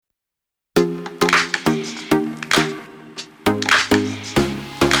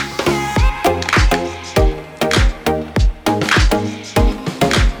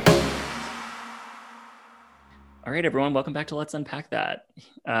All right, everyone, welcome back to Let's Unpack That.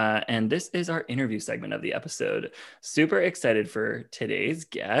 And this is our interview segment of the episode. Super excited for today's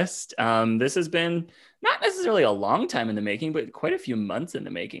guest. This has been not necessarily a long time in the making, but quite a few months in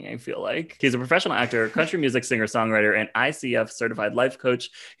the making, I feel like. He's a professional actor, country music singer, songwriter, and ICF certified life coach.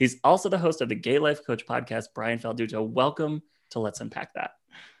 He's also the host of the Gay Life Coach podcast, Brian Falduto. Welcome to Let's Unpack That.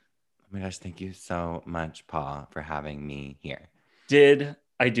 Oh my gosh, thank you so much, Paul, for having me here. Did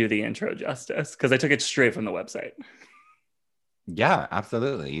I do the intro justice? Because I took it straight from the website. Yeah,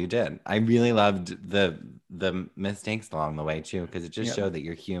 absolutely. You did. I really loved the mistakes along the way too, because it just showed that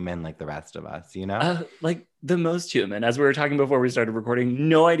you're human like the rest of us, you know? Like the most human. As we were talking before we started recording,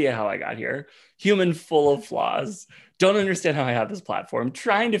 no idea how I got here. Human, full of flaws. Don't understand how I have this platform,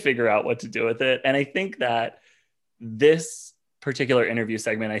 trying to figure out what to do with it. And I think that this particular interview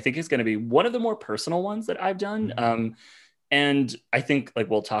segment, I think, is going to be one of the more personal ones that I've done. And I think like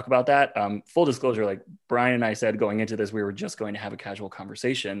we'll talk about that. Full disclosure, like Brian and I said going into this, we were just going to have a casual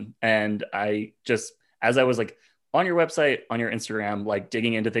conversation. And I just, as I was like on your website, on your Instagram, like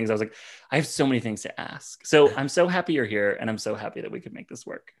digging into things, I was like, I have so many things to ask. So I'm so happy you're here, and I'm so happy that we could make this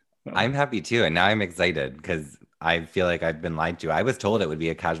work. I'm happy too. And now I'm excited because I feel like I've been lied to. I was told it would be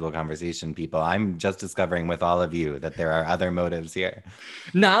a casual conversation, people. I'm just discovering with all of you that there are other motives here.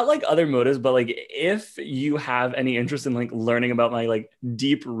 Not like other motives, but like if you have any interest in like learning about my like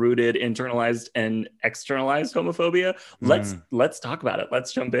deep rooted internalized and externalized homophobia, let's talk about it.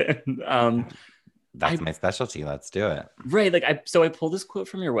 Let's jump in. That's my specialty. Let's do it. Right. Like I pulled this quote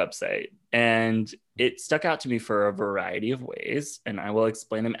from your website and it stuck out to me for a variety of ways, and I will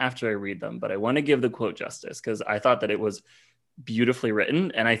explain them after I read them. But I want to give the quote justice because I thought that it was beautifully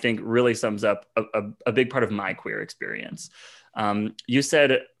written and I think really sums up a big part of my queer experience. You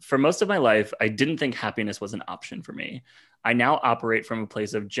said, for most of my life, I didn't think happiness was an option for me. I now operate from a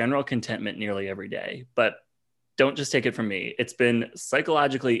place of general contentment nearly every day, but don't just take it from me. It's been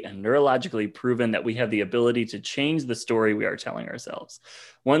psychologically and neurologically proven that we have the ability to change the story we are telling ourselves.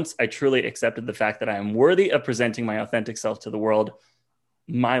 Once I truly accepted the fact that I am worthy of presenting my authentic self to the world,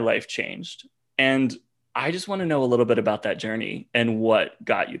 my life changed. And I just want to know a little bit about that journey and what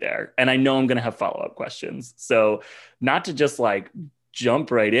got you there. And I know I'm going to have follow-up questions. So not to just like jump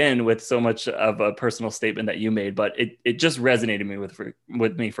right in with so much of a personal statement that you made, but it just resonated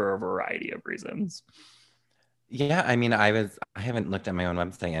with me for a variety of reasons. Yeah, I mean, I haven't looked at my own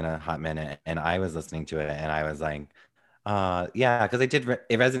website in a hot minute, and I was listening to it and I was like, yeah, because it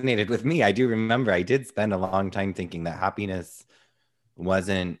resonated with me. I do remember I did spend a long time thinking that happiness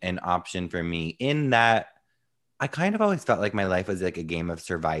wasn't an option for me, in that I kind of always felt like my life was like a game of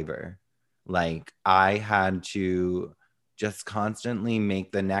Survivor. Like I had to just constantly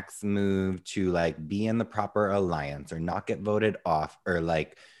make the next move to like be in the proper alliance or not get voted off or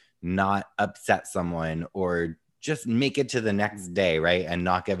like not upset someone or just make it to the next day, right? And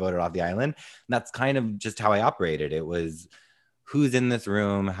not get voted off the island. And that's kind of just how I operated. It was, who's in this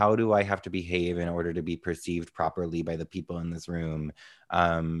room? How do I have to behave in order to be perceived properly by the people in this room?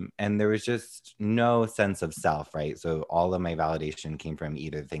 And there was just no sense of self, right? So all of my validation came from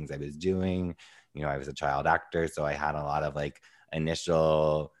either things I was doing. You know, I was a child actor, so I had a lot of like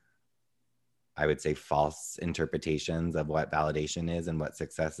initial, I would say, false interpretations of what validation is and what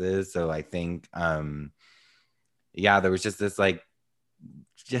success is. So I think, yeah, there was just this like,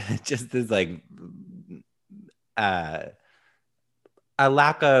 just this like, a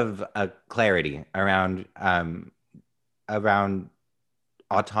lack of clarity around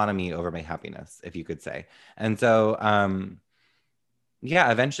autonomy over my happiness, if you could say. And so, yeah,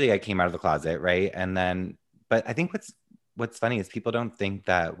 eventually I came out of the closet, right? And then, but I think what's funny is people think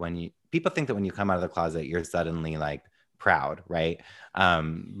that when you come out of the closet, you're suddenly like proud, right?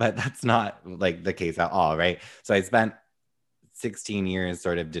 But that's not like the case at all, right? So I spent 16 years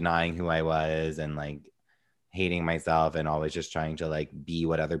sort of denying who I was and like hating myself and always just trying to like be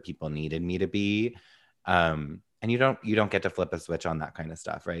what other people needed me to be. And you don't get to flip a switch on that kind of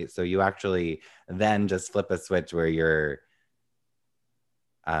stuff, right? So you actually then just flip a switch where you're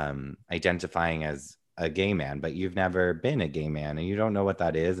identifying as a gay man, but you've never been a gay man and you don't know what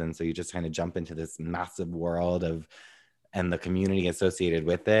that is. And so you just kind of jump into this massive world and the community associated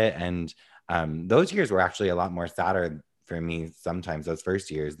with it. And those years were actually a lot more sadder for me sometimes, those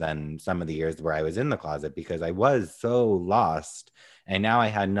first years, than some of the years where I was in the closet, because I was so lost. And now I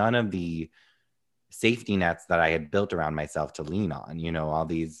had none of the safety nets that I had built around myself to lean on, you know, all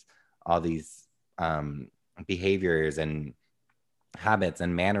these behaviors and habits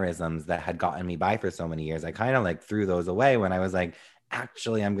and mannerisms that had gotten me by for so many years. I kind of like threw those away when I was like,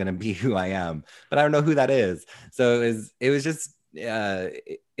 actually, I'm going to be who I am, but I don't know who that is. So it was just,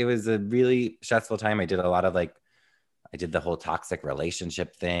 it was a really stressful time. I did a lot of like I did the whole toxic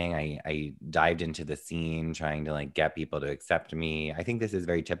relationship thing. I dived into the scene trying to like get people to accept me. I think this is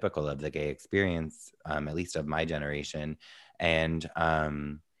very typical of the gay experience, at least of my generation. And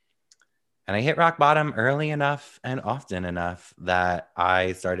I hit rock bottom early enough and often enough that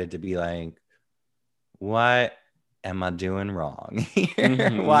I started to be like, what am I doing wrong here?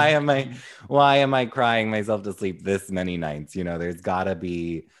 Mm-hmm. Why am I crying myself to sleep this many nights? You know, there's gotta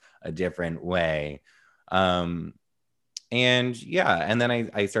be a different way. Um, and yeah, and then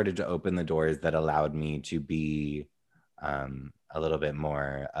I started to open the doors that allowed me to be a little bit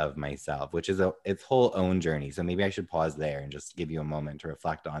more of myself, which is its whole own journey. So maybe I should pause there and just give you a moment to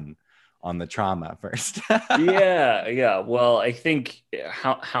reflect on the trauma first. Yeah, yeah. Well, I think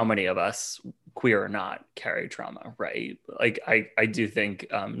how many of us, queer or not, carry trauma, right? Like I do think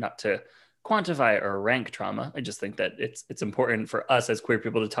not to quantify or rank trauma. I just think that it's important for us as queer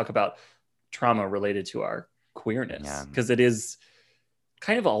people to talk about trauma related to our Yeah. queerness because it is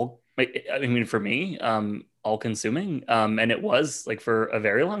kind of all I mean for me all consuming and it was like for a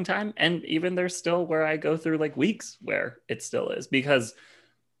very long time and even there's still where I go through like weeks where it still is because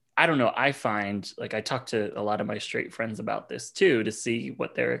I don't know. I find like I talk to a lot of my straight friends about this too to see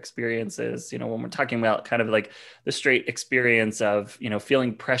what their experience is. You know, when we're talking about kind of like the straight experience of, you know,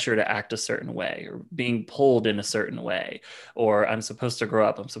 feeling pressure to act a certain way or being pulled in a certain way, or I'm supposed to grow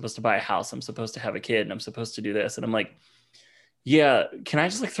up, I'm supposed to buy a house, I'm supposed to have a kid, and I'm supposed to do this. And I'm like, yeah, can I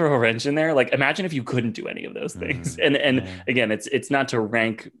just like throw a wrench in there? Like imagine if you couldn't do any of those things. And Yeah. again, it's not to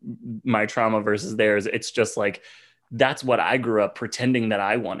rank my trauma versus theirs. It's just like that's what I grew up pretending that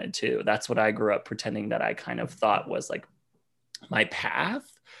I wanted to. That's what I grew up pretending that I kind of thought was like my path,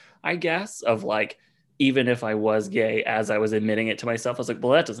 I guess, of like even if I was gay as I was admitting it to myself, I was like,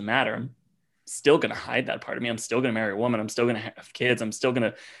 well, that doesn't matter. I'm still going to hide that part of me. I'm still going to marry a woman. I'm still going to have kids. I'm still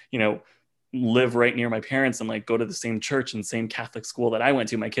going to, you know, live right near my parents and like go to the same church and same Catholic school that I went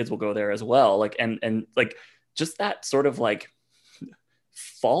to. My kids will go there as well. Like, and like just that sort of like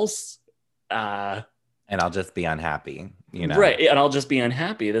false, And I'll just be unhappy, you know? right. And I'll just be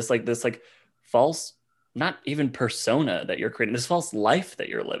unhappy. This like false, not even persona that you're creating, this false life that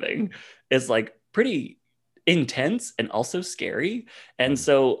you're living is like pretty intense and also scary. And Mm.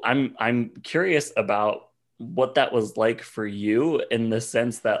 so I'm curious about what that was like for you in the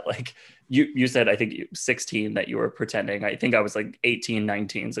sense that like you said I think 16 that you were pretending. I think I was like 18,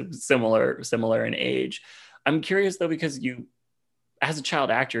 19, so similar in age. I'm curious though because you as a child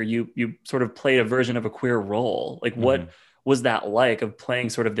actor you sort of played a version of a queer role. Like what Mhm. was that like of playing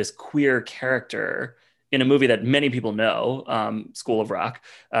sort of this queer character in a movie that many people know, School of Rock?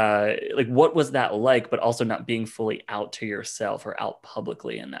 Like, what was that like, but also not being fully out to yourself or out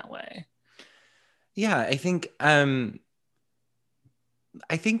publicly in that way? Yeah, I think that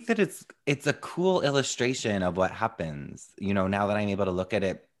it's a cool illustration of what happens. You know, now that I'm able to look at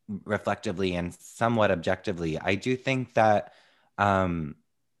it reflectively and somewhat objectively, I do think that um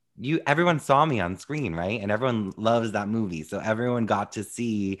everyone saw me on screen, right? And everyone loves that movie. So everyone got to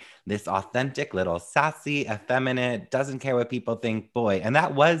see this authentic little sassy, effeminate, doesn't care what people think boy. And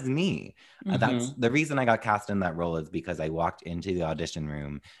that was me. That's Mm-hmm. the reason I got cast in that role is because I walked into the audition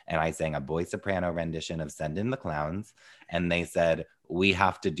room and I sang a boy soprano rendition of Send in the Clowns. And they said, we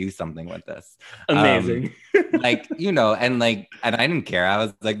have to do something with this. Um, Amazing. like, you know, and I didn't care. I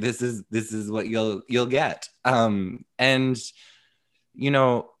was like, this is what you'll get. And you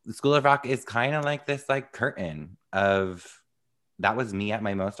know, the School of Rock is kind of like this like curtain of that was me at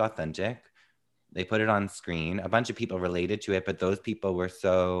my most authentic. They put it on screen. A bunch of people related to it, but those people were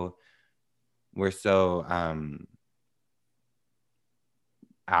so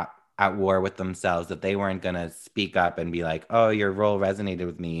at at war with themselves that they weren't going to speak up and be like, "Oh, your role resonated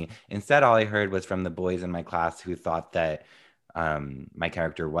with me." Instead, all I heard was from the boys in my class who thought that my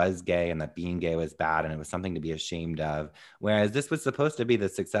character was gay and that being gay was bad and it was something to be ashamed of. Whereas this was supposed to be the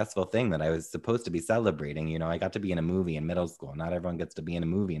successful thing that I was supposed to be celebrating. You know, I got to be in a movie in middle school. Not everyone gets to be in a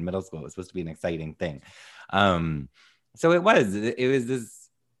movie in middle school. It was supposed to be an exciting thing. Um, so it was this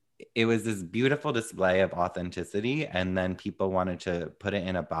beautiful display of authenticity, and then people wanted to put it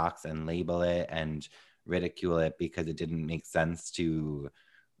in a box and label it and ridicule it because it didn't make sense to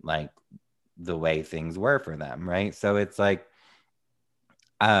like the way things were for them, right? So it's like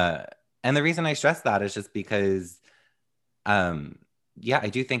uh and the reason I stress that is just because um yeah, I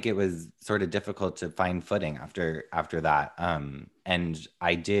do think it was sort of difficult to find footing after that. And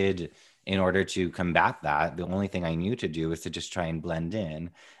I did, in order to combat that, the only thing I knew to do was to just try and blend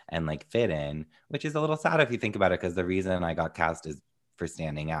in and like fit in, which is a little sad if you think about it, because the reason I got cast is for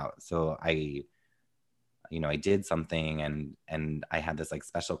standing out. So I did something and I had this like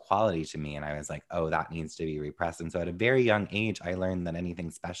special quality to me, and I was like, oh, that needs to be repressed. And so at a very young age, I learned that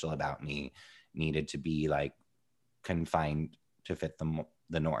anything special about me needed to be like confined to fit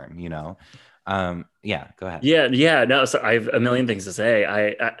the norm, yeah, go ahead. Yeah, no, so I have a million things to say.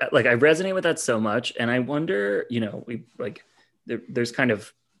 I resonate with that so much, and I wonder, we like there's kind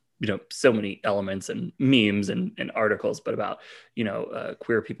of so many elements and memes and articles, but about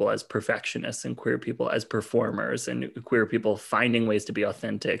queer people as perfectionists and queer people as performers and queer people finding ways to be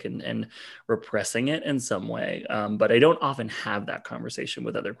authentic and repressing it in some way. But I don't often have that conversation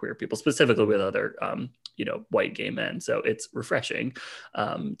with other queer people, specifically with other white gay men. So it's refreshing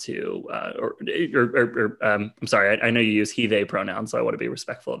I'm sorry, I know you use he they pronouns, so I want to be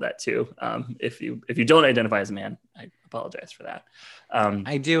respectful of that too. If you don't identify as a man, I apologize for that.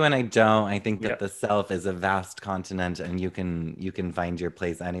 I do and I don't. I think that the self is a vast continent, and you can find your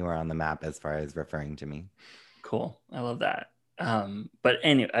place anywhere on the map as far as referring to me. Cool. I love that. But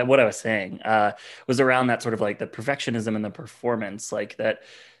anyway, what I was saying was around that sort of like the perfectionism and the performance, like that.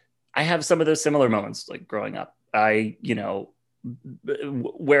 I have some of those similar moments, like growing up. Where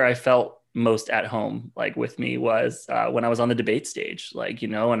I felt most at home, like with me, was when I was on the debate stage,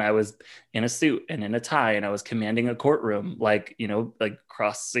 and I was in a suit and in a tie, and I was commanding a courtroom, like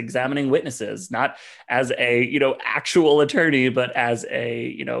cross-examining witnesses, not as a, actual attorney, but as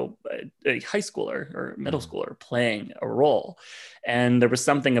a high schooler or middle schooler playing a role. And there was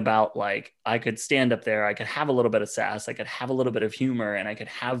something about like, I could stand up there, I could have a little bit of sass, I could have a little bit of humor, and I could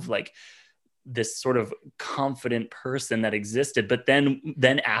have like this sort of confident person that existed. But then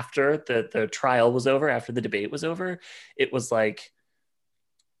after the trial was over, after the debate was over, it was like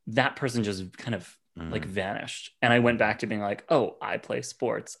that person just kind of like vanished. And I went back to being like, oh, I play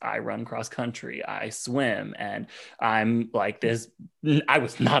sports, I run cross country, I swim, and I'm like this. I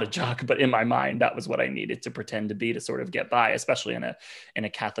was not a jock, but in my mind, that was what I needed to pretend to be to sort of get by, especially in a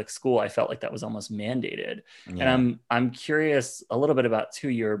Catholic school. I felt like that was almost mandated. Yeah. And I'm curious a little bit about too,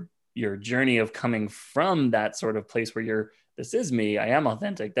 your journey of coming from that sort of place where this is me, I am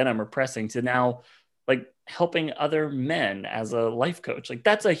authentic, then I'm repressing, to now like helping other men as a life coach. Like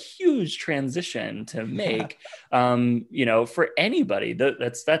that's a huge transition to make, for anybody.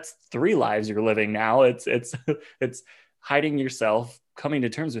 That's 3 lives you're living now. It's hiding yourself, coming to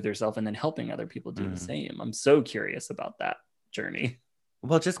terms with yourself, and then helping other people do the same. I'm so curious about that journey.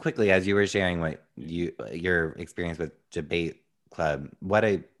 Well, just quickly, as you were sharing what your experience with debate club, what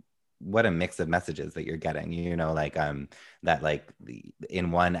a mix of messages that you're getting, that like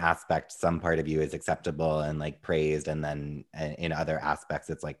in one aspect, some part of you is acceptable and like praised. And then in other aspects,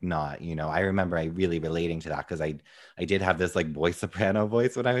 it's like not, I remember I really relating to that because I did have this like boy soprano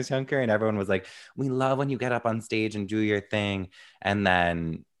voice when I was younger, and everyone was like, we love when you get up on stage and do your thing. And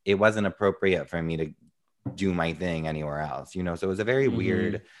then it wasn't appropriate for me to do my thing anywhere else, so it was a very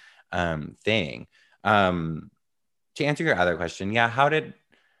weird thing. To answer your other question,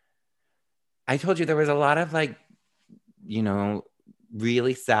 I told you there was a lot of like,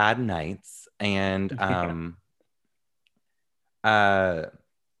 really sad nights, and I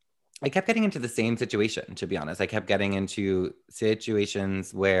kept getting into the same situation, to be honest. I kept getting into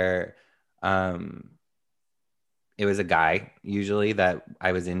situations where it was a guy usually that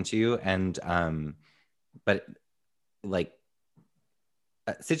I was into, and but like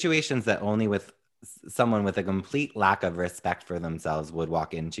situations that only with someone with a complete lack of respect for themselves would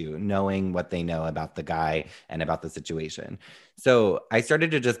walk into, knowing what they know about the guy and about the situation. So I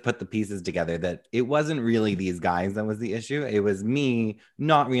started to just put the pieces together that it wasn't really these guys that was the issue. It was me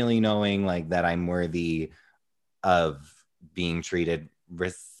not really knowing like that I'm worthy of being treated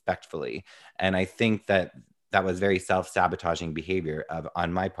respectfully. And I think that was very self-sabotaging behavior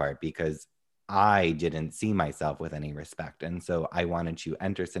on my part, because I didn't see myself with any respect. And so I wanted to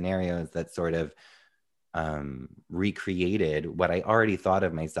enter scenarios that sort of recreated what I already thought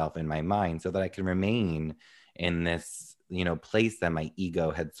of myself in my mind, so that I could remain in this, place that my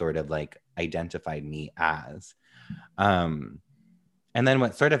ego had sort of like identified me as. And then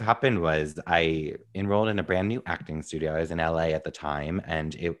what sort of happened was I enrolled in a brand new acting studio. I was in LA at the time,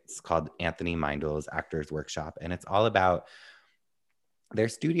 and it's called Anthony Meindl's Actors Workshop. And it's all about, their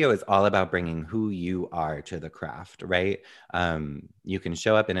studio is all about bringing who you are to the craft, right? You can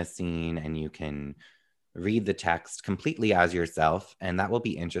show up in a scene and you can read the text completely as yourself. And that will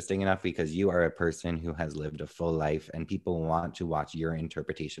be interesting enough because you are a person who has lived a full life and people want to watch your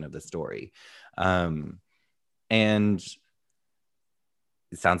interpretation of the story. And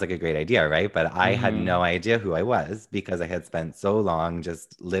it sounds like a great idea, right? But I had no idea who I was because I had spent so long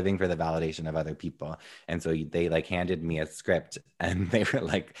just living for the validation of other people. And so they like handed me a script and they were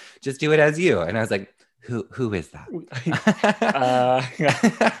like, just do it as you. And I was like, Who is that? uh,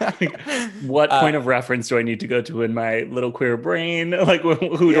 what point of reference do I need to go to in my little queer brain? Like,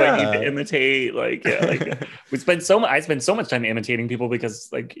 who do I need to imitate? Like, yeah, like I spend so much time imitating people because,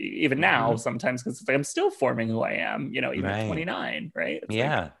 like, even now sometimes because I'm still forming who I am. You know, even at 29, right? It's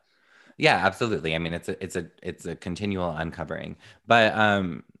yeah. like, yeah, absolutely. I mean, it's a continual uncovering. But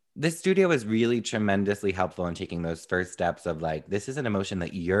this studio was really tremendously helpful in taking those first steps of like, this is an emotion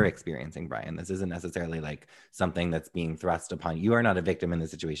that you're experiencing, Brian. This isn't necessarily like something that's being thrust upon you. You are not a victim in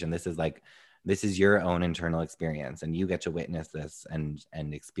this situation. This is your own internal experience, and you get to witness this and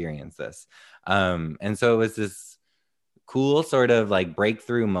experience this. And so it was this cool sort of like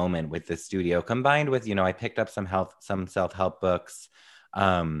breakthrough moment with the studio, combined with, you know, I picked up some self-help books.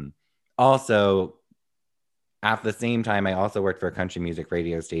 Also, at the same time, I also worked for a country music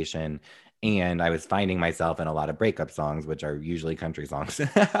radio station, and I was finding myself in a lot of breakup songs, which are usually country songs.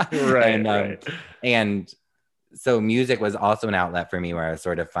 right. And so music was also an outlet for me where I was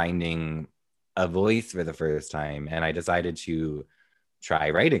sort of finding a voice for the first time. And I decided to try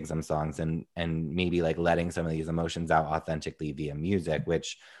writing some songs and maybe like letting some of these emotions out authentically via music,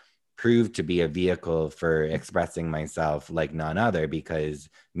 which proved to be a vehicle for expressing myself like none other, because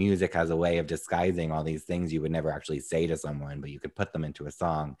music has a way of disguising all these things you would never actually say to someone, but you could put them into a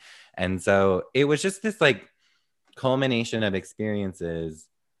song. And so it was just this like culmination of experiences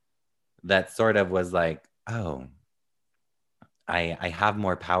that sort of was like, oh, I have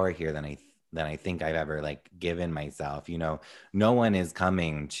more power here than I think I've ever like given myself. You know, no one is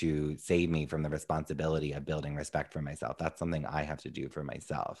coming to save me from the responsibility of building respect for myself. That's something I have to do for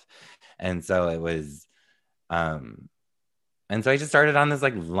myself. And so it was, and so I just started on this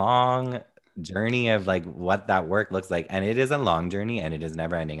like long journey of like what that work looks like. And it is a long journey, and it is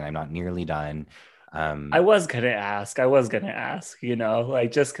never ending, and I'm not nearly done. I was gonna ask, you know,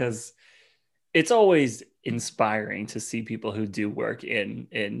 like, just because it's always inspiring to see people who do work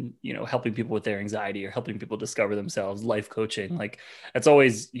in you know, helping people with their anxiety or helping people discover themselves, life coaching. Like, it's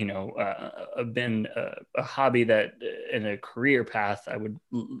always, you know, been a hobby that in a career path I would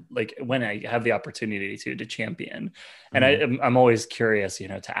like, when I have the opportunity to champion. And I'm always curious, you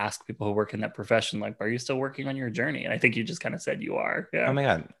know, to ask people who work in that profession, like, are you still working on your journey? And I think you just kind of said you are. Yeah. Oh my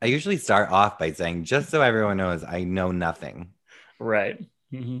God. I usually start off by saying, just so everyone knows, I know nothing. Right.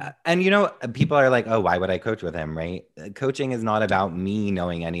 And, you know, people are like, oh, why would I coach with him? Right. Coaching is not about me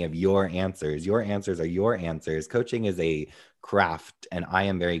knowing any of your answers. Your answers are your answers. Coaching is a craft, and I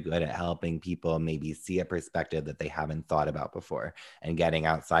am very good at helping people maybe see a perspective that they haven't thought about before, and getting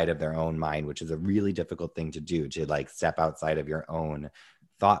outside of their own mind, which is a really difficult thing to do, to like step outside of your own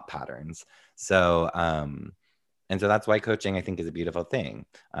thought patterns. So, and so that's why coaching, I think, is a beautiful thing.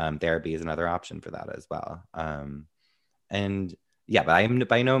 Therapy is another option for that as well. And yeah, but I'm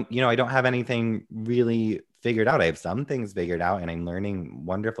by no, you know, I don't have anything really figured out. I have some things figured out, and I'm learning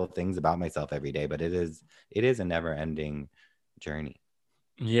wonderful things about myself every day, but it is a never ending journey.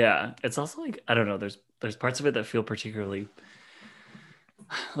 Yeah. It's also like, I don't know, there's parts of it that feel particularly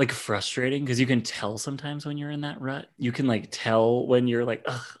like frustrating, because you can tell sometimes when you're in that rut. You can like tell when you're like,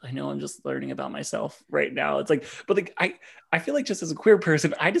 ugh, I know I'm just learning about myself right now. It's like, but like I feel like, just as a queer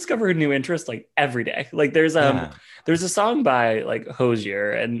person, I discover a new interest like every day. Like, there's a song by like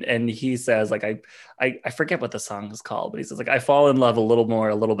Hosier, and he says like, I forget what the song is called, but he says like, I fall in love a little more,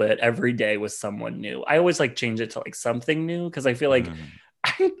 a little bit every day with someone new. I always like change it to like something new, because I feel like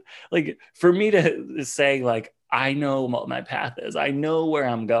like, for me to say like, I know what my path is, I know where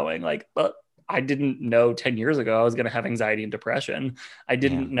I'm going, like, but I didn't know 10 years ago I was going to have anxiety and depression. I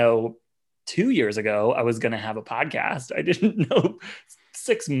didn't know 2 years ago I was going to have a podcast. I didn't know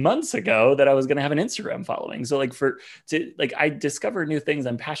 6 months ago that I was going to have an Instagram following. So like, I discover new things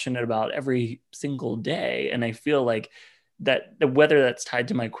I'm passionate about every single day. And I feel like that, whether that's tied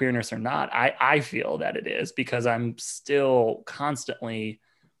to my queerness or not, I feel that it is, because I'm still constantly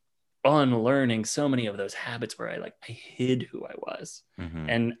unlearning so many of those habits where I hid who I was.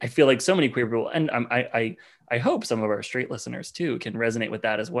 And I feel like so many queer people, and I hope some of our straight listeners too can resonate with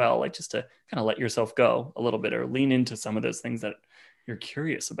that as well, like, just to kind of let yourself go a little bit, or lean into some of those things that you're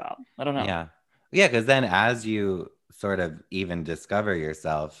curious about. I don't know. Yeah, because then as you sort of even discover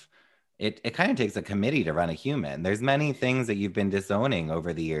yourself, it kind of takes a committee to run a human. There's many things that you've been disowning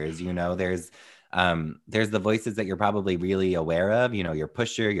over the years. You know, there's There's the voices that you're probably really aware of, you know, your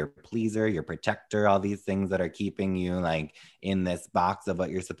pusher, your pleaser, your protector, all these things that are keeping you like in this box of what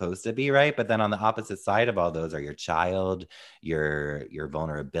you're supposed to be, right? But then on the opposite side of all those are your child, your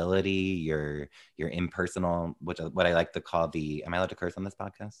vulnerability, your impersonal, which what I like to call the, am I allowed to curse on this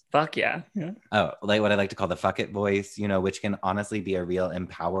podcast? Fuck yeah. Yeah. Oh, like what I like to call the fuck it voice, you know, which can honestly be a real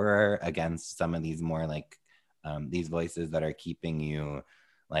empowerer against some of these more like these voices that are keeping you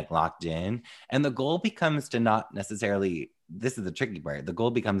like locked in. And the goal becomes to not necessarily, this is the tricky part, the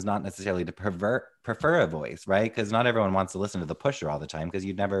goal becomes not necessarily to prefer a voice, right? Because not everyone wants to listen to the pusher all the time because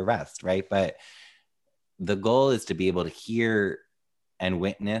you'd never rest, right? But the goal is to be able to hear and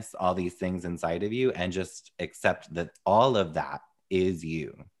witness all these things inside of you and just accept that all of that is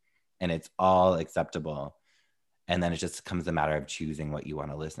you and it's all acceptable. And then it just comes a matter of choosing what you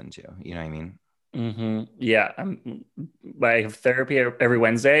want to listen to. You know what I mean? Mm-hmm. Yeah, I have therapy every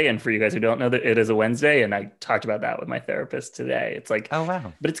Wednesday, and for you guys who don't know, that it is a Wednesday, and I talked about that with my therapist today. It's like, oh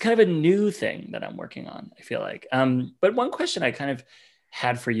wow, but it's kind of a new thing that I'm working on, I feel like. But one question I kind of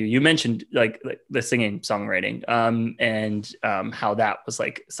had for you, you mentioned like the singing, songwriting, and how that was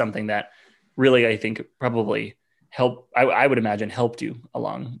like something that really, I think, probably I would imagine helped you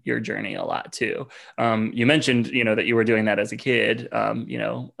along your journey a lot too. You mentioned, that you were doing that as a kid,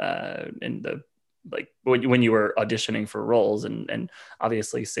 in the like when you were auditioning for roles and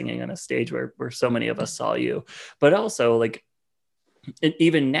obviously singing on a stage where so many of us saw you, but also like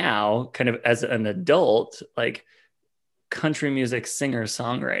even now kind of as an adult, like country music singer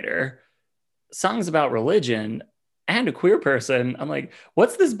songwriter, songs about religion and a queer person. I'm like,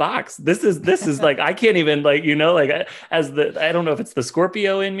 what's this box? This is like, I can't even like, like I don't know if it's the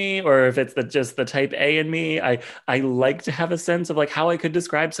Scorpio in me or if it's just the type A in me. I like to have a sense of like how I could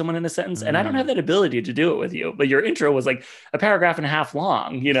describe someone in a sentence. And I don't have that ability to do it with you, but your intro was like a paragraph and a half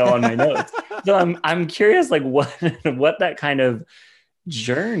long, on my notes. So I'm curious, like what that kind of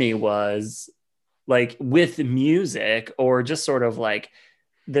journey was like with music, or just sort of like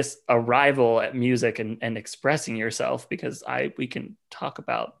this arrival at music and expressing yourself, because we can talk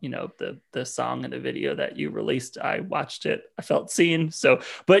about the song and the video that you released. I watched it, I felt seen. So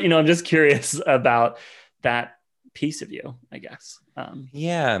but I'm just curious about that piece of you, I guess.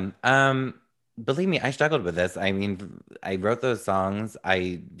 Yeah. Believe me, I struggled with this. I mean, I wrote those songs.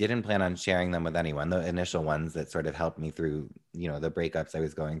 I didn't plan on sharing them with anyone, the initial ones that sort of helped me through, the breakups I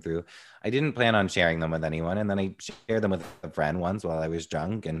was going through. I didn't plan on sharing them with anyone. And then I shared them with a friend once while I was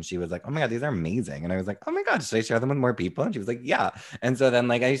drunk. And she was like, oh my God, these are amazing. And I was like, oh my God, should I share them with more people? And she was like, yeah. And so then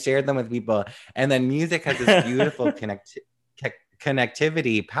like I shared them with people. And then music has this beautiful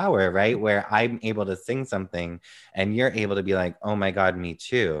connectivity power, right? Where I'm able to sing something and you're able to be like, oh my God, me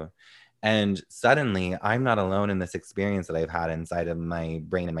too. And suddenly I'm not alone in this experience that I've had inside of my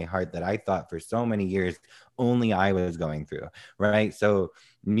brain and my heart that I thought for so many years only I was going through, right? So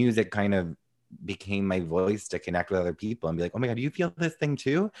music kind of became my voice to connect with other people and be like, oh my God, do you feel this thing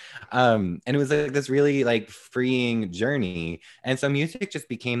too? And it was like this really like freeing journey. And so music just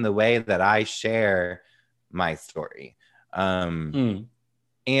became the way that I share my story. And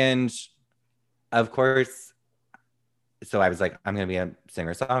of course, so I was like, I'm going to be a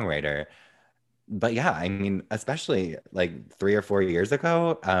singer songwriter. But yeah, I mean, especially like 3 or 4 years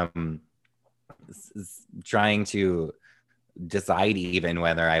ago, trying to decide even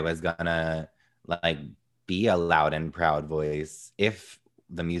whether I was gonna like be a loud and proud voice if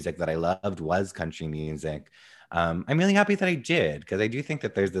the music that I loved was country music. I'm really happy that I did, because I do think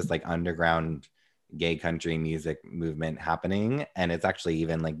that there's this like underground gay country music movement happening, and it's actually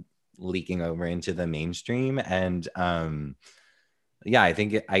even like leaking over into the mainstream. And yeah, I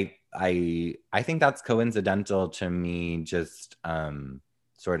think I think that's coincidental to me just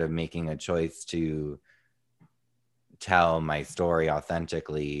sort of making a choice to tell my story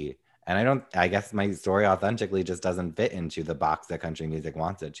authentically. And I guess my story authentically just doesn't fit into the box that country music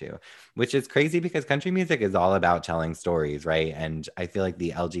wants it to, which is crazy because country music is all about telling stories, right? And I feel like the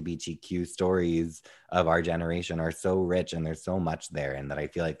LGBTQ stories of our generation are so rich and there's so much there, and that I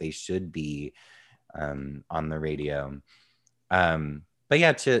feel like they should be on the radio. But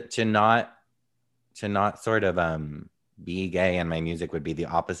yeah, to not sort of be gay and my music would be the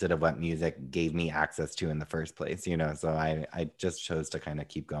opposite of what music gave me access to in the first place, so I just chose to kind of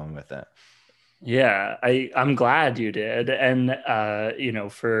keep going with it. Yeah, I'm glad you did. And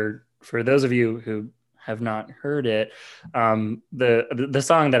for those of you who have not heard it, the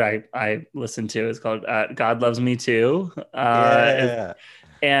song that I listened to is called "God Loves Me Too." Yeah.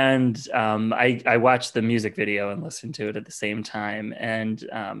 And I watched the music video and listened to it at the same time.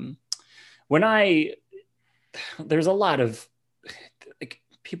 And when there's a lot of like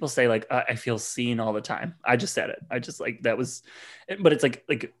people say like, I feel seen all the time. I just said it. I just like, that was, but it's like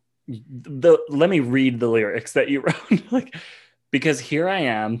let me read the lyrics that you wrote. Like, because here I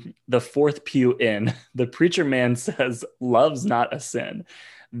am, the fourth pew in, the preacher man says, love's not a sin.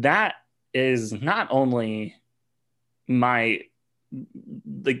 That is not only my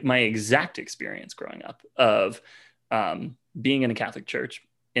my exact experience growing up of being in a Catholic church,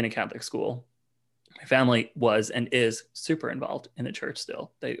 in a Catholic school. My family was and is super involved in the church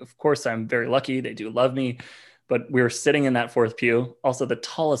still. They, of course, I'm very lucky. They do love me, but we were sitting in that fourth pew, also the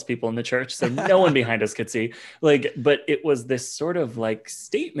tallest people in the church, so no one behind us could see. Like, but it was this sort of like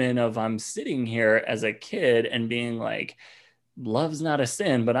statement of I'm sitting here as a kid and being like, love's not a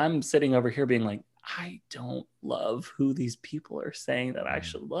sin, but I'm sitting over here being like, I don't love who these people are saying that I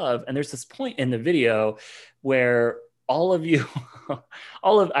should love. And there's this point in the video where all of you,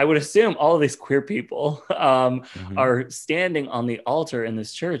 I would assume all of these queer people are standing on the altar in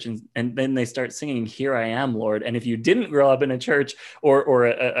this church, and then they start singing, "Here I am, Lord." And if you didn't grow up in a church or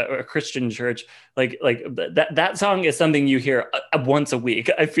a Christian church, like that song is something you hear once a week.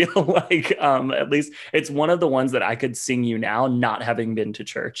 I feel like at least it's one of the ones that I could sing you now, not having been to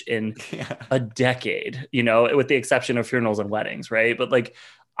church in a decade, you know, with the exception of funerals and weddings, right? But like,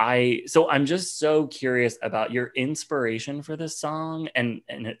 so I'm just so curious about your inspiration for this song, and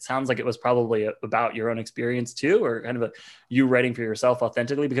it sounds like it was probably about your own experience too, or kind of you writing for yourself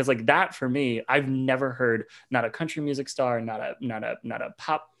authentically, because like that for me, I've never heard, not a country music star, not a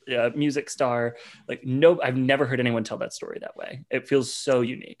pop music star, like no, I've never heard anyone tell that story that way. It feels so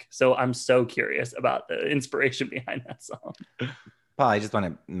unique. So I'm so curious about the inspiration behind that song. Paul, I just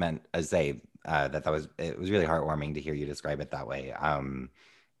want to say it was really heartwarming to hear you describe it that way.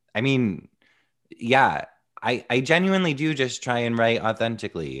 I mean, yeah, I genuinely do just try and write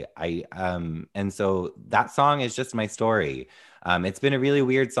authentically. And so that song is just my story. It's been a really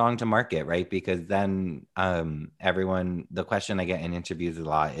weird song to market, right? Because then the question I get in interviews a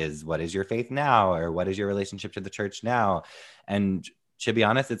lot is, what is your faith now? Or what is your relationship to the church now? And to be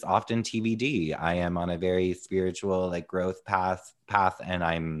honest, it's often TBD. I am on a very spiritual like growth path, and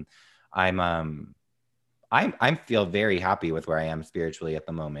I feel very happy with where I am spiritually at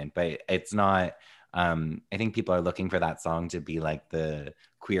the moment, but it's not, I think people are looking for that song to be like the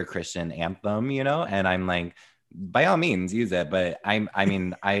queer Christian anthem, you know? And I'm like, by all means use it. But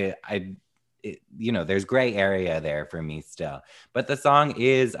you know, there's gray area there for me still, but the song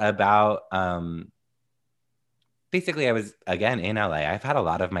is about, basically I was again in LA. I've had a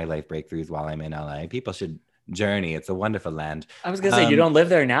lot of my life breakthroughs while I'm in LA. People should journey. It's a wonderful land. I was gonna say, you don't live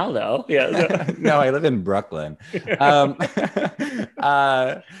there now though. Yeah. No, I live in Brooklyn.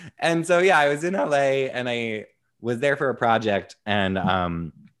 And so yeah, I was in LA and I was there for a project, and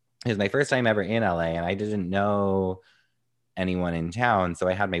it was my first time ever in LA, and I didn't know anyone in town, so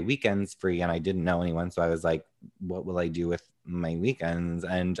I had my weekends free and I didn't know anyone, so I was like, what will I do with my weekends?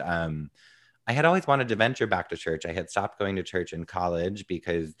 And I had always wanted to venture back to church. I had stopped going to church in college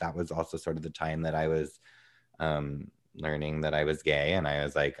because that was also sort of the time that I was learning that I was gay, and I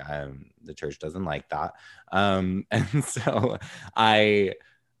was like, the church doesn't like that. And so I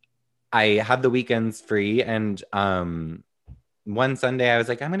had the weekends free, and one Sunday I was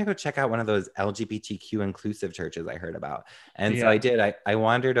like, I'm gonna go check out one of those LGBTQ inclusive churches I heard about. And so I did. I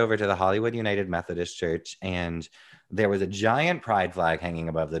wandered over to the Hollywood United Methodist Church, and there was a giant pride flag hanging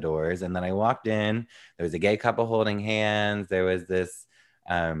above the doors. And then I walked in, there was a gay couple holding hands. There was this,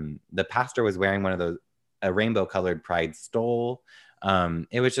 the pastor was wearing one of those, a rainbow colored pride stole.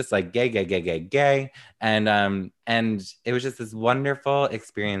 It was just like gay, gay, gay, gay, gay. And it was just this wonderful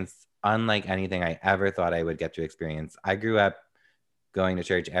experience, unlike anything I ever thought I would get to experience. I grew up going to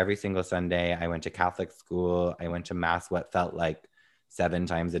church every single Sunday. I went to Catholic school. I went to mass what felt like 7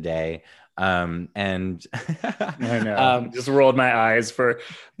 times a day. And I know. Just rolled my eyes for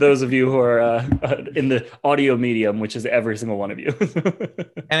those of you who are in the audio medium, which is every single one of you.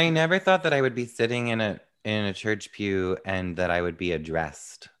 And I never thought that I would be sitting in a church pew and that I would be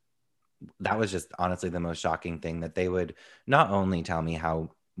addressed. That was just honestly the most shocking thing, that they would not only tell me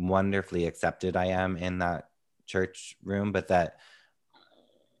how wonderfully accepted I am in that church room, but that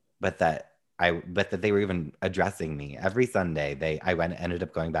they were even addressing me every Sunday. Ended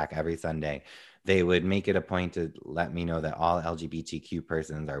up going back every Sunday. They would make it a point to let me know that all LGBTQ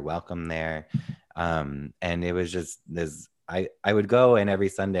persons are welcome there. And it was just this, I would go, and every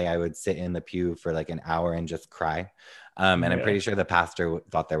Sunday I would sit in the pew for like an hour and just cry. And I'm pretty sure the pastor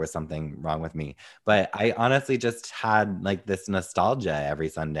thought there was something wrong with me. But I honestly just had like this nostalgia every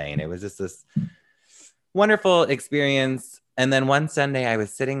Sunday, and it was just this wonderful experience. And then one Sunday I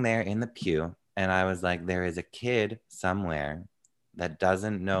was sitting there in the pew, and I was like, there is a kid somewhere that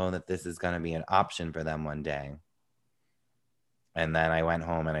doesn't know that this is going to be an option for them one day. And then I went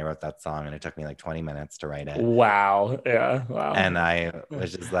home and I wrote that song, and it took me like 20 minutes to write it. Wow. Yeah. Wow. And I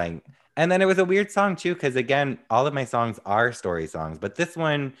was just like, and then it was a weird song too, because again, all of my songs are story songs, but this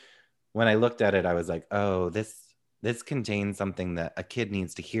one, when I looked at it, I was like, oh, this contains something that a kid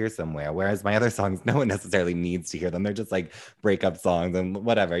needs to hear somewhere. Whereas my other songs, no one necessarily needs to hear them. They're just like breakup songs and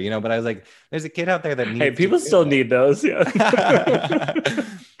whatever, you know. But I was like, there's a kid out there that needs. Hey, people still need those. Yeah.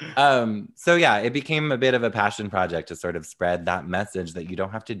 So yeah, it became a bit of a passion project to sort of spread that message that you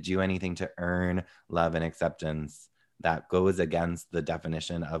don't have to do anything to earn love and acceptance. That goes against the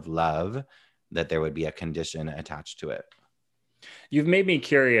definition of love, that there would be a condition attached to it. You've made me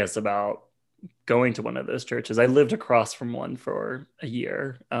curious about going to one of those churches. I lived across from one for a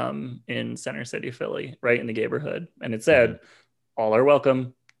year in Center City, Philly, right in the neighborhood. And it said, all are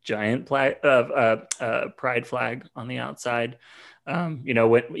welcome, giant pride flag on the outside. You know,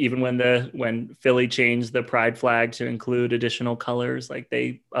 when Philly changed the pride flag to include additional colors, like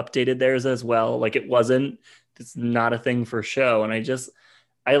they updated theirs as well. Like it's not a thing for show. And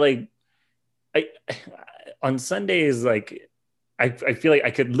I on Sundays, like, I feel like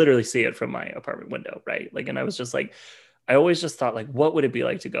I could literally see it from my apartment window, right? Like, and I was just like, I always just thought, like, what would it be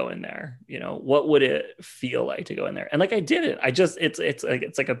like to go in there? You know, what would it feel like to go in there? And like, I did it.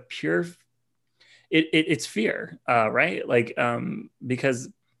 It's like a pure, it's fear, right? Like, because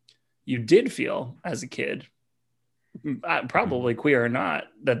you did feel as a kid, probably queer or not,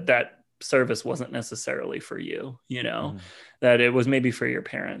 that service wasn't necessarily for you, you know, that it was maybe for your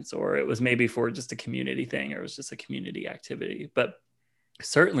parents, or it was maybe for just a community thing, or it was just a community activity. But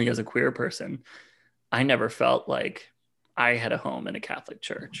certainly as a queer person, I never felt like I had a home in a Catholic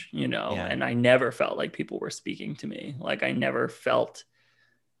church, you know, and I never felt like people were speaking to me. Like I felt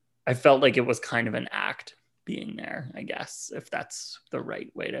like it was kind of an act being there, I guess, if that's the right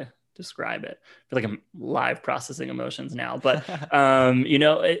way to describe it. I feel like I'm live processing emotions now, but you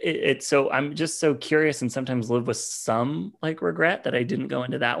know, it's so I'm just so curious, and sometimes live with some like regret that I didn't go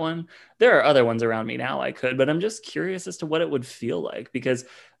into that one. There are other ones around me now I could, but I'm just curious as to what it would feel like, because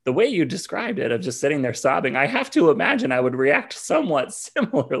the way you described it of just sitting there sobbing, I have to imagine I would react somewhat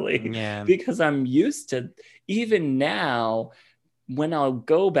similarly, because I'm used to, even now, when I'll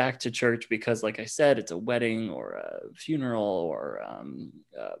go back to church, because like I said, it's a wedding or a funeral or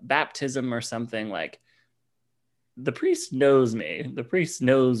baptism or something, like the priest knows me, the priest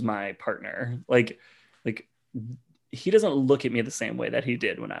knows my partner. Like he doesn't look at me the same way that he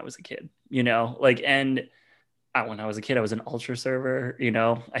did when I was a kid, you know, like, and when I was a kid, I was an altar server, you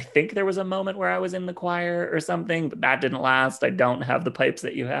know, I think there was a moment where I was in the choir or something, but that didn't last. I don't have the pipes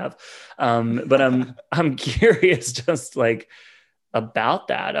that you have. But I'm curious, just like, about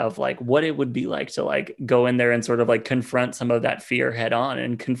that, of like what it would be like to like go in there and sort of like confront some of that fear head on,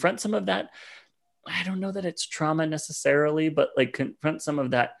 and confront some of that, I don't know that it's trauma necessarily, but like confront some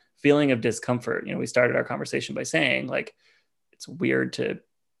of that feeling of discomfort. You know, we started our conversation by saying like it's weird to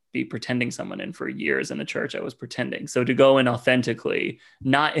be pretending someone in for years in a church I was pretending. So to go in authentically,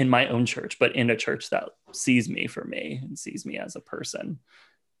 not in my own church, but in a church that sees me for me and sees me as a person,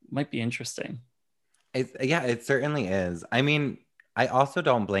 might be interesting. It certainly is. I mean, I also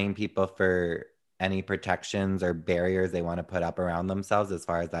don't blame people for any protections or barriers they want to put up around themselves as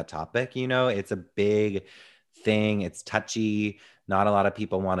far as that topic. You know, it's a big thing. It's touchy. Not a lot of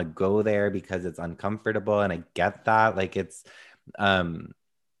people want to go there because it's uncomfortable. And I get that. Like it's,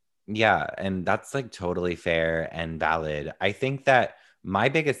 yeah. And that's like totally fair and valid. I think that my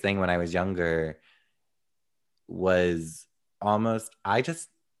biggest thing when I was younger was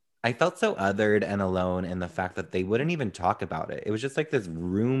I felt so othered and alone in the fact that they wouldn't even talk about it. It was just like this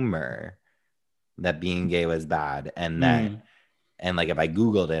rumor that being gay was bad, and that, and like if I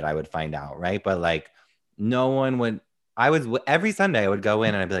Googled it, I would find out, right? But like no one would. Every Sunday I would go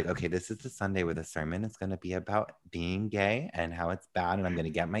in and I'd be like, okay, this is the Sunday where the sermon is going to be about being gay and how it's bad, and I'm going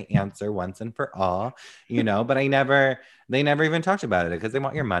to get my answer once and for all, you know. But they never even talked about it, because they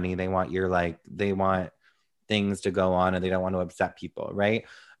want your money, they want things to go on, and they don't want to upset people, right?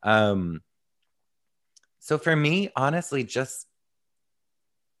 So for me, honestly, just,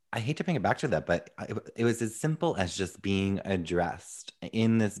 I hate to bring it back to that, but it was as simple as just being addressed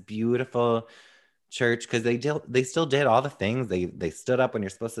in this beautiful church, because they still did all the things. They stood up when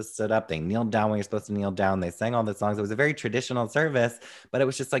you're supposed to sit up. They kneeled down when you're supposed to kneel down. They sang all the songs. It was a very traditional service, but it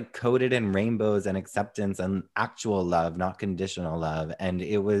was just like coated in rainbows and acceptance and actual love, not conditional love. And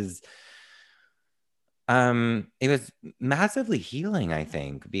it was massively healing, I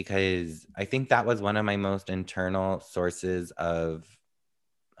think, because I think that was one of my most internal sources of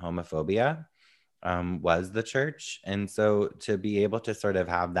homophobia. was the church. And so to be able to sort of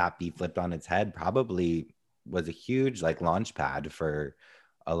have that be flipped on its head probably was a huge like launch pad for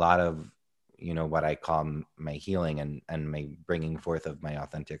a lot of, you know, what I call my healing and my bringing forth of my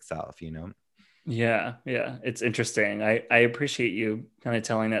authentic self, you know? Yeah, yeah, it's interesting. I appreciate you kind of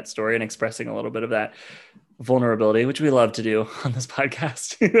telling that story and expressing a little bit of that vulnerability, which we love to do on this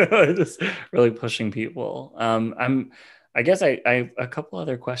podcast. Just really pushing people. I guess I have a couple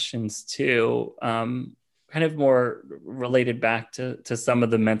other questions too. Kind of more related back to some of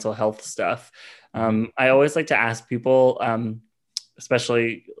the mental health stuff. I always like to ask people,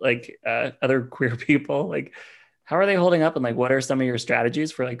 especially like other queer people, like how are they holding up, and like what are some of your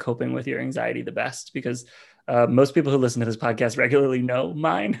strategies for like coping with your anxiety the best? Because most people who listen to this podcast regularly know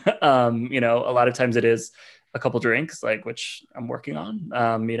mine. You know, a lot of times it is a couple drinks, like which I'm working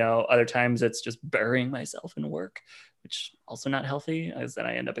on. You know, other times it's just burying myself in work, which also not healthy, as then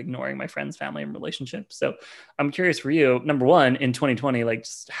I end up ignoring my friends, family, and relationships. So I'm curious for you, number one, in 2020, like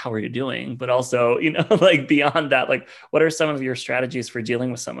just how are you doing? But also, you know, like beyond that, like what are some of your strategies for dealing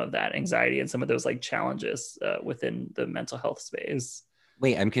with some of that anxiety and some of those like challenges within the mental health space?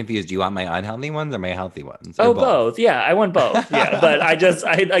 Wait, I'm confused. Do you want my unhealthy ones or my healthy ones or Oh, both? both. Yeah, I want both. Yeah, but I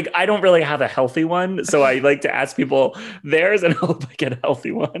like I don't really have a healthy one, so I like to ask people theirs and hope I get a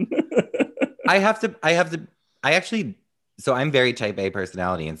healthy one. I actually, so I'm very type A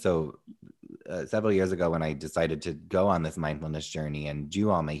personality. And so several years ago, when I decided to go on this mindfulness journey and do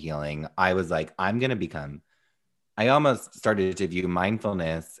all my healing, I was like, I almost started to view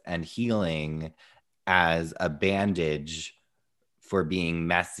mindfulness and healing as a bandage for being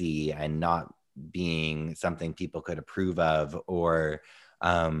messy and not being something people could approve of. Or,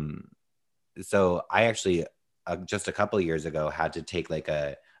 so I actually, just a couple of years ago, had to take like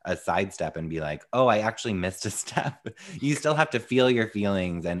a sidestep and be like, oh, I actually missed a step. You still have to feel your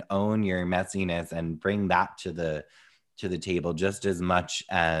feelings and own your messiness and bring that to the table just as much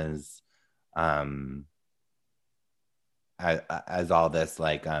as all this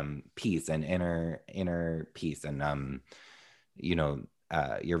like peace and inner peace and you know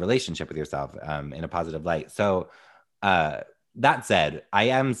your relationship with yourself in a positive light. So that said, I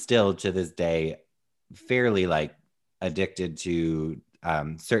am still to this day fairly like addicted to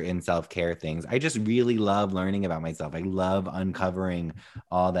certain self-care things. I just really love learning about myself. I love uncovering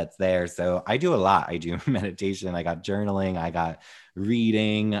all that's there. So I do a lot. I do meditation, I got journaling, I got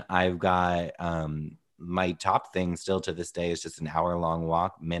reading, I've got my top thing still to this day is just an hour-long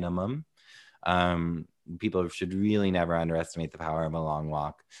walk minimum. People should really never underestimate the power of a long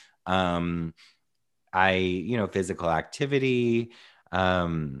walk. Physical activity.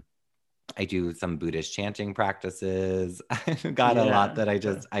 I do some Buddhist chanting practices. I've got a lot that I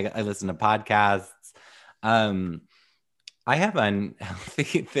listen to podcasts. I have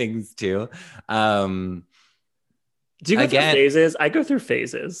unhealthy things too. Do you go through phases? I go through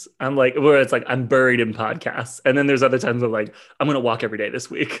phases. I'm like, where it's like I'm buried in podcasts, and then there's other times I'm like, I'm gonna walk every day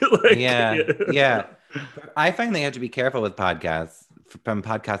this week. Like, yeah. I find they have to be careful with podcasts, from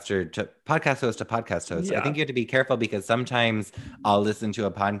podcast host to podcast host. Yeah. I think you have to be careful because sometimes I'll listen to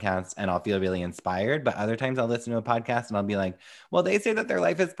a podcast and I'll feel really inspired, but other times I'll listen to a podcast and I'll be like, well, they say that their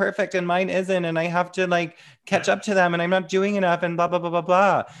life is perfect and mine isn't, and I have to like catch up to them and I'm not doing enough and blah blah blah blah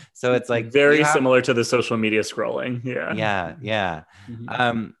blah. So it's like very similar to the social media scrolling. Yeah.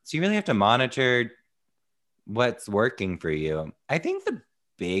 So you really have to monitor what's working for you. I think the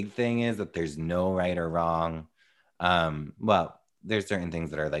big thing is that there's no right or wrong. Well, there's certain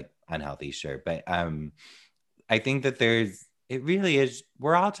things that are like unhealthy, sure, but I think that it really is,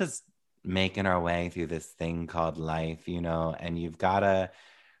 we're all just making our way through this thing called life, you know, and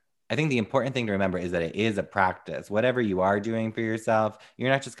I think the important thing to remember is that it is a practice. Whatever you are doing for yourself, you're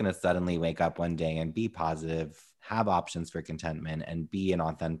not just going to suddenly wake up one day and be positive, have options for contentment, and be an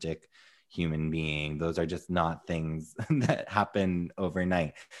authentic human being. Those are just not things that happen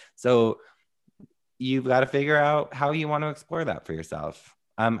overnight. So you've got to figure out how you want to explore that for yourself.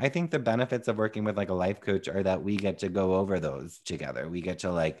 I think the benefits of working with like a life coach are that we get to go over those together. We get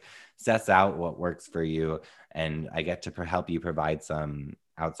to like suss out what works for you, and I get to help you provide some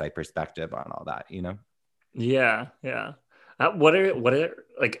outside perspective on all that, you know? Yeah. What are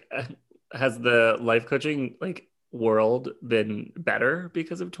like, has the life coaching like world been better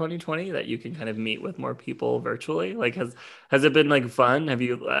because of 2020, that you can kind of meet with more people virtually? Like, has it been like fun? Have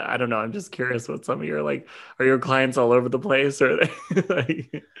you, I don't know, I'm just curious what some of your like, are your clients all over the place, or they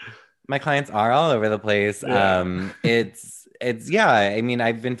like... My clients are all over the place. It's yeah, I mean,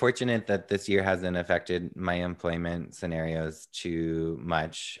 I've been fortunate that this year hasn't affected my employment scenarios too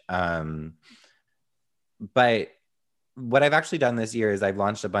much. But what I've actually done this year is I've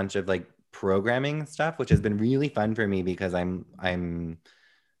launched a bunch of like programming stuff, which has been really fun for me because I'm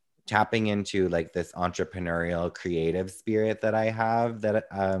tapping into like this entrepreneurial creative spirit that I have that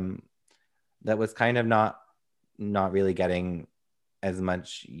was kind of not really getting as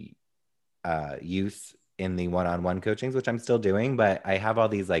much use in the one-on-one coachings, which I'm still doing, but I have all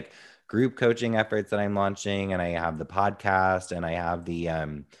these like group coaching efforts that I'm launching, and I have the podcast, and I have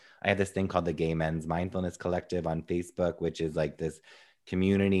I have this thing called the Gay Men's Mindfulness Collective on Facebook, which is like this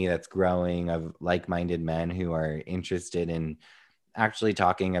community that's growing of like-minded men who are interested in actually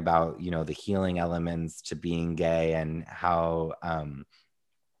talking about, you know, the healing elements to being gay and how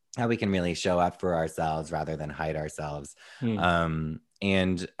we can really show up for ourselves rather than hide ourselves. And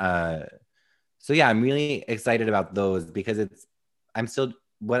so yeah, I'm really excited about those because it's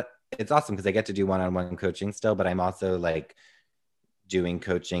awesome because I get to do one-on-one coaching still, but I'm also like doing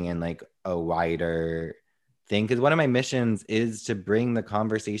coaching in like a wider thing, because one of my missions is to bring the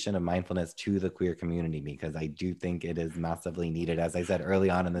conversation of mindfulness to the queer community, because I do think it is massively needed. As I said early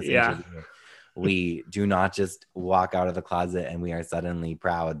on in this interview, we do not just walk out of the closet and we are suddenly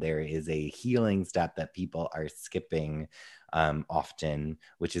proud. There is a healing step that people are skipping often,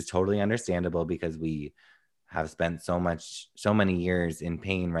 which is totally understandable because we have spent so many years in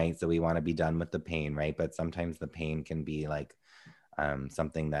pain, right? So we want to be done with the pain, right? But sometimes the pain can be like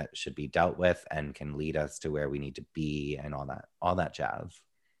something that should be dealt with and can lead us to where we need to be and all that jazz.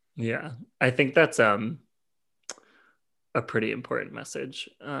 Yeah, I think that's a pretty important message.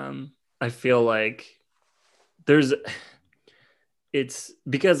 I feel like it's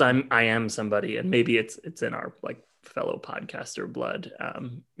because I am somebody, and maybe it's in our like fellow podcaster blood,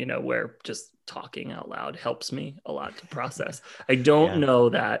 you know, where just talking out loud helps me a lot to process. I don't know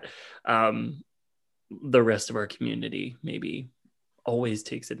that the rest of our community maybe always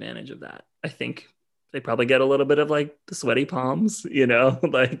takes advantage of that. I think they probably get a little bit of like the sweaty palms, you know,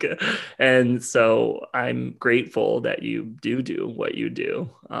 like, and so I'm grateful that you do what you do,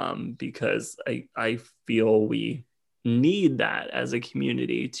 because I feel we need that as a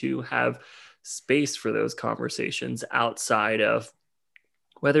community to have space for those conversations outside of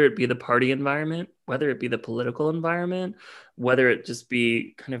whether it be the party environment, whether it be the political environment, whether it just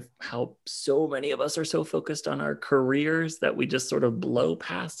be kind of how so many of us are so focused on our careers that we just sort of blow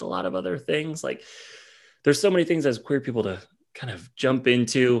past a lot of other things. Like there's so many things as queer people to kind of jump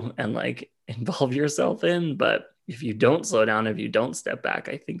into and like involve yourself in. But if you don't slow down, if you don't step back,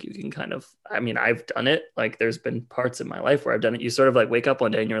 I think you can kind of, I mean, I've done it. Like there's been parts in my life where I've done it. You sort of like wake up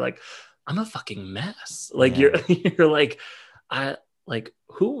one day and you're like, I'm a fucking mess. Like you're like, like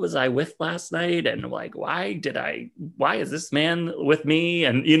who was I with last night, and like why is this man with me,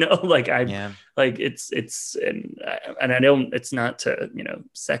 and you know, like like it's and I don't, it's not to, you know,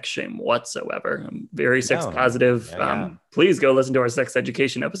 sex shame whatsoever. I'm very sex positive. Please go listen to our sex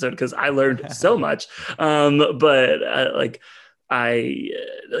education episode because I learned so much. But like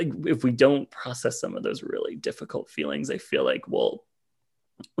like if we don't process some of those really difficult feelings, I feel like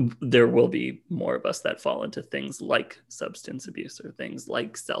there will be more of us that fall into things like substance abuse or things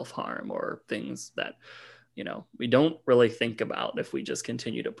like self-harm or things that, you know, we don't really think about if we just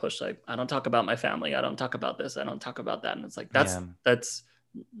continue to push. Like, I don't talk about my family. I don't talk about this. I don't talk about that. And it's like, that's,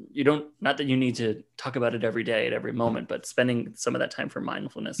 you don't, not that you need to talk about it every day at every moment, but spending some of that time for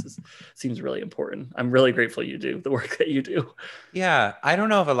mindfulness seems really important. I'm really grateful you do the work that you do. Yeah. I don't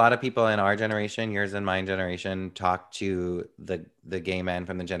know if a lot of people in our generation, yours and my generation, talk to the gay men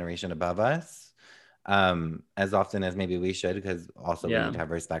from the generation above us as often as maybe we should, because also we need to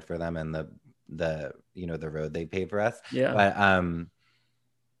have respect for them and the you know, the road they paved for us. But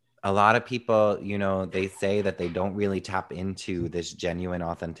a lot of people, you know, they say that they don't really tap into this genuine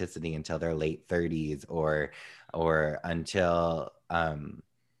authenticity until their late 30s or until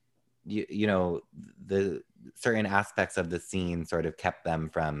you know, the certain aspects of the scene sort of kept them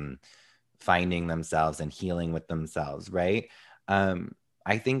from finding themselves and healing with themselves, right?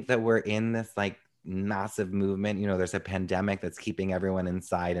 I think that we're in this like massive movement. You know, there's a pandemic that's keeping everyone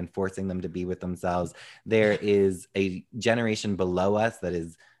inside and forcing them to be with themselves. There is a generation below us that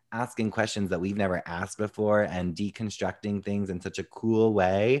is asking questions that we've never asked before and deconstructing things in such a cool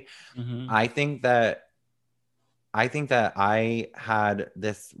way. I think that I had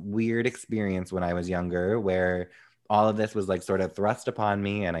this weird experience when I was younger where all of this was like sort of thrust upon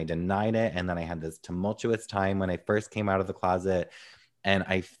me and I denied it. And then I had this tumultuous time when I first came out of the closet, and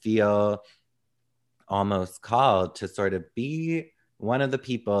I feel almost called to sort of be one of the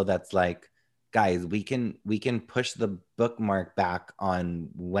people that's like guys, we can push the bookmark back on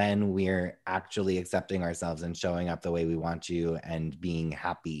when we're actually accepting ourselves and showing up the way we want to and being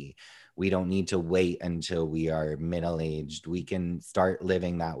happy. We don't need to wait until we are middle-aged. We can start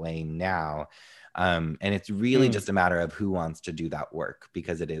living that way now. And it's really just a matter of who wants to do that work,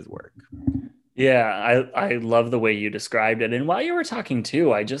 because it is work. Yeah, I love the way you described it. And while you were talking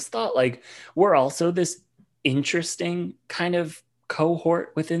too, I just thought like we're also this interesting kind of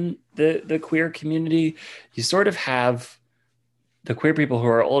cohort within the queer community. You sort of have the queer people who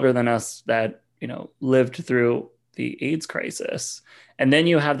are older than us that, you know, lived through the AIDS crisis. And then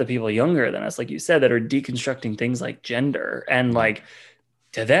you have the people younger than us, like you said, that are deconstructing things like gender and like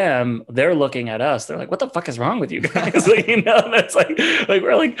to them, they're looking at us. They're like, "What the fuck is wrong with you guys?" Like, you know, that's like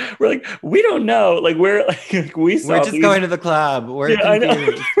we're like, we don't know. Like we saw. We're just going to the club. We're yeah, I know.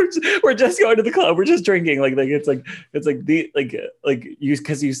 confused. we're just going to the club. We're just drinking. It's like you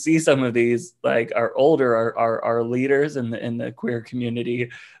because you see some of these like our older our leaders in the queer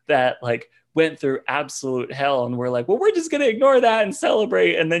community that like went through absolute hell and we're like, well, we're just gonna ignore that and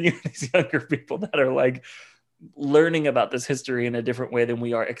celebrate. And then you have these younger people that are like learning about this history in a different way than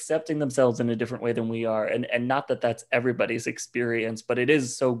we are, accepting themselves in a different way than we are. And not that that's everybody's experience, but it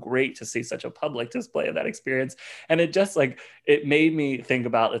is so great to see such a public display of that experience. And it just like, it made me think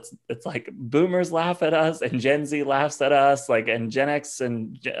about it's like boomers laugh at us and Gen Z laughs at us, like, and Gen X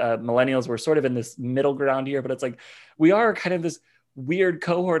and millennials were sort of in this middle ground here, but it's like, we are kind of this weird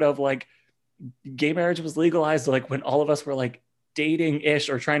cohort of like, gay marriage was legalized like when all of us were like dating-ish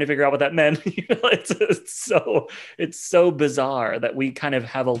or trying to figure out what that meant. You know, it's so bizarre that we kind of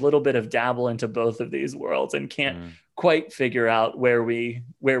have a little bit of dabble into both of these worlds and can't quite figure out where we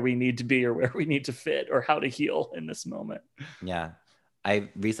need to be or where we need to fit or how to heal in this moment. Yeah. I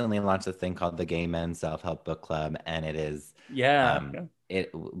recently launched a thing called the Gay Men Self-Help Book Club, and it is it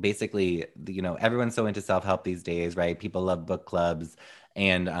basically, you know, everyone's so into self-help these days, right? People love book clubs.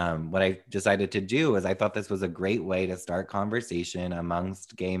 And what I decided to do is I thought this was a great way to start conversation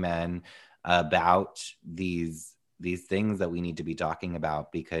amongst gay men about these things that we need to be talking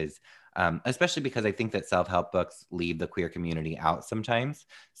about, because especially because I think that self-help books leave the queer community out sometimes.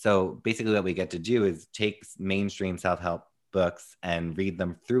 So basically what we get to do is take mainstream self-help books and read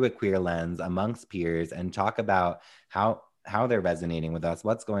them through a queer lens amongst peers and talk about how they're resonating with us,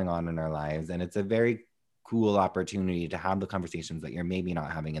 what's going on in our lives. And it's a very cool opportunity to have the conversations that you're maybe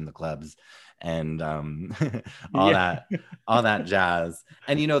not having in the clubs and all that jazz.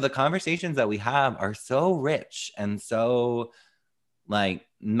 And you know, the conversations that we have are so rich and so like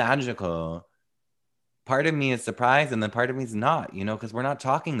magical. Part of me is surprised and then part of me is not, you know, because we're not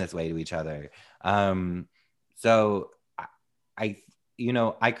talking this way to each other. So I you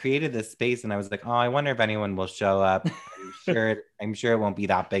know, I created this space and I was like, oh, I wonder if anyone will show up. I'm sure it won't be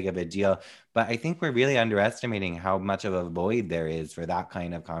that big of a deal. But I think we're really underestimating how much of a void there is for that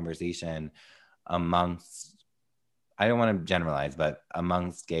kind of conversation amongst, I don't want to generalize, but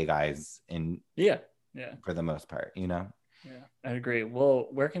amongst gay guys for the most part, you know? Yeah, I agree. Well,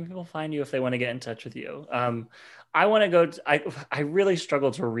 where can people find you if they want to get in touch with you? I want to go. I really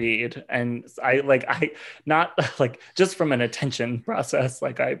struggle to read, and I not like just from an attention process.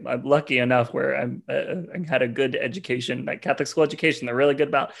 Like I'm lucky enough where I had a good education, like Catholic school education. They're really good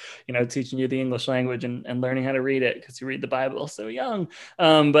about teaching you the English language and learning how to read it because you read the Bible so young.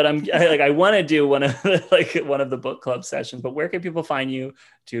 But I want to do one of the book club sessions. But where can people find you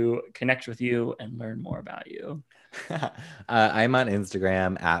to connect with you and learn more about you? I'm on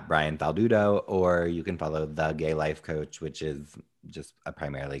Instagram at Brian Faldudo, or you can follow The Gay Life Coach, which is just a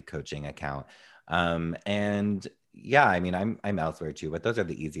primarily coaching account. And yeah, I mean, I'm elsewhere too, but those are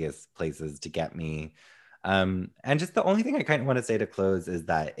the easiest places to get me. And just the only thing I kind of want to say to close is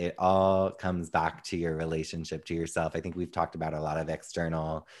that it all comes back to your relationship to yourself. I think we've talked about a lot of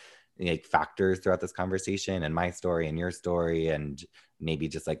external factors throughout this conversation, and my story and your story, and maybe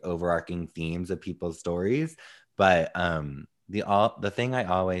just like overarching themes of people's stories. But the thing I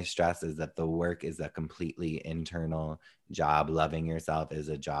always stress is that the work is a completely internal job. Loving yourself is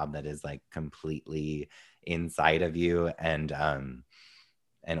a job that is like completely inside of you, and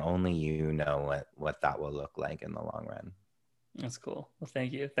only you know what that will look like in the long run. That's cool. Well,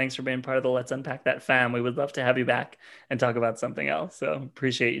 thank you. Thanks for being part of the Let's Unpack That fam. We would love to have you back and talk about something else. So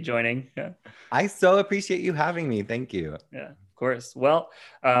appreciate you joining. Yeah. I so appreciate you having me. Thank you. Yeah. course. Well,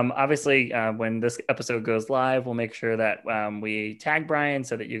 obviously, when this episode goes live, we'll make sure that we tag Brian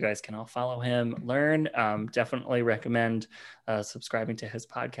so that you guys can all follow him, learn. Definitely recommend subscribing to his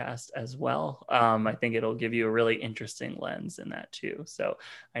podcast as well. I think it'll give you a really interesting lens in that too. So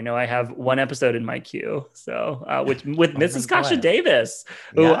I know I have one episode in my queue. So with Mrs. Kasha Davis,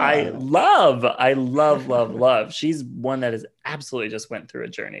 who I love. She's one that has absolutely just went through a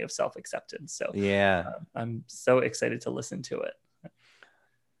journey of self-acceptance. So I'm so excited to listen to it.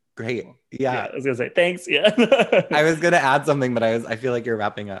 Great. Yeah. I was gonna say thanks. Yeah. I was gonna add something, but I feel like you're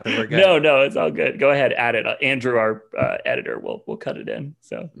wrapping up. We're good. No, it's all good. Go ahead, add it. Andrew, our editor, will cut it in.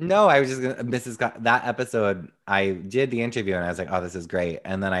 So no, I was just gonna. That episode, I did the interview and I was like, oh, this is great.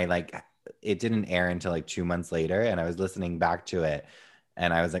 And then it didn't air until like 2 months later, and I was listening back to it,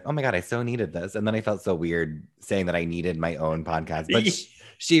 and I was like, oh my god, I so needed this. And then I felt so weird saying that I needed my own podcast, but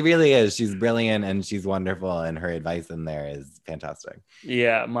she really is. She's brilliant and she's wonderful, and her advice in there is fantastic.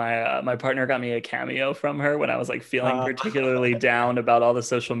 Yeah, my partner got me a cameo from her when I was like feeling particularly down about all the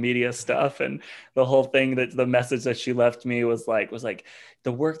social media stuff, and the whole thing, that the message that she left me was like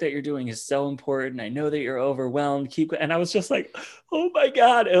the work that you're doing is so important. I know that you're overwhelmed. And I was just like, oh my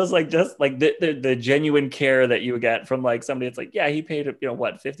God. It was like just like the genuine care that you get from like somebody. It's like, yeah, he paid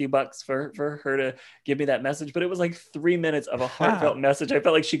 $50 for her to give me that message, but it was like 3 minutes of a heartfelt message. I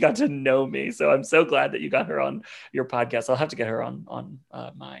felt like she got to know me. So I'm so glad that you got her on your podcast. I'll have to get her on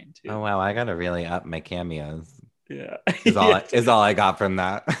mine too. Oh wow, I gotta really up my cameos. Yeah, is all I got from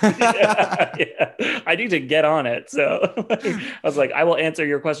that. yeah. I need to get on it. So I was like, I will answer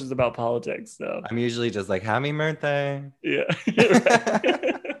your questions about politics. So I'm usually just like, happy birthday. Yeah.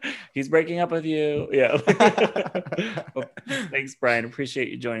 He's breaking up with you. Yeah. Well, thanks, Brian. Appreciate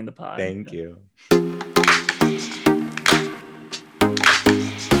you joining the pod. Thank you.